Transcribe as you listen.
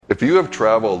If you have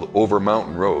traveled over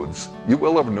mountain roads, you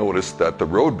will have noticed that the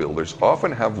road builders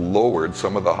often have lowered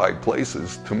some of the high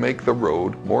places to make the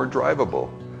road more drivable.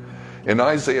 In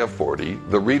Isaiah 40,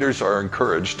 the readers are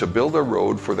encouraged to build a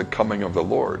road for the coming of the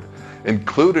Lord.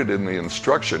 Included in the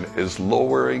instruction is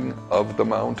lowering of the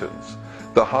mountains.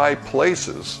 The high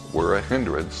places were a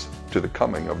hindrance to the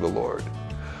coming of the Lord.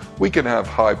 We can have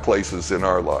high places in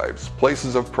our lives,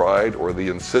 places of pride or the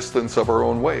insistence of our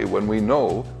own way when we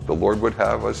know the Lord would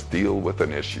have us deal with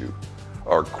an issue.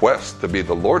 Our quest to be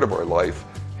the Lord of our life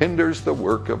hinders the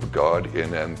work of God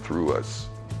in and through us.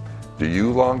 Do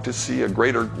you long to see a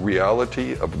greater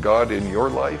reality of God in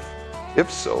your life? If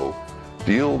so,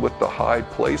 deal with the high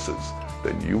places,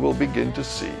 then you will begin to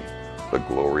see the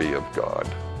glory of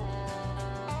God.